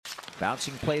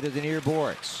Bouncing play to the near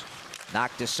boards.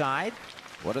 Knocked aside.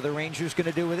 What are the Rangers going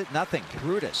to do with it? Nothing.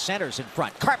 Ruda centers in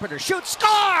front. Carpenter shoots.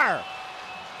 Score!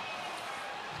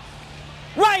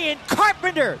 Ryan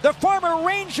Carpenter, the former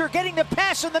Ranger, getting the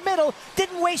pass in the middle.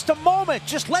 Didn't waste a moment.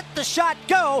 Just let the shot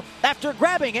go after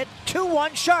grabbing it.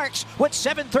 2-1 Sharks with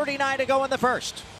 7:39 to go in the first.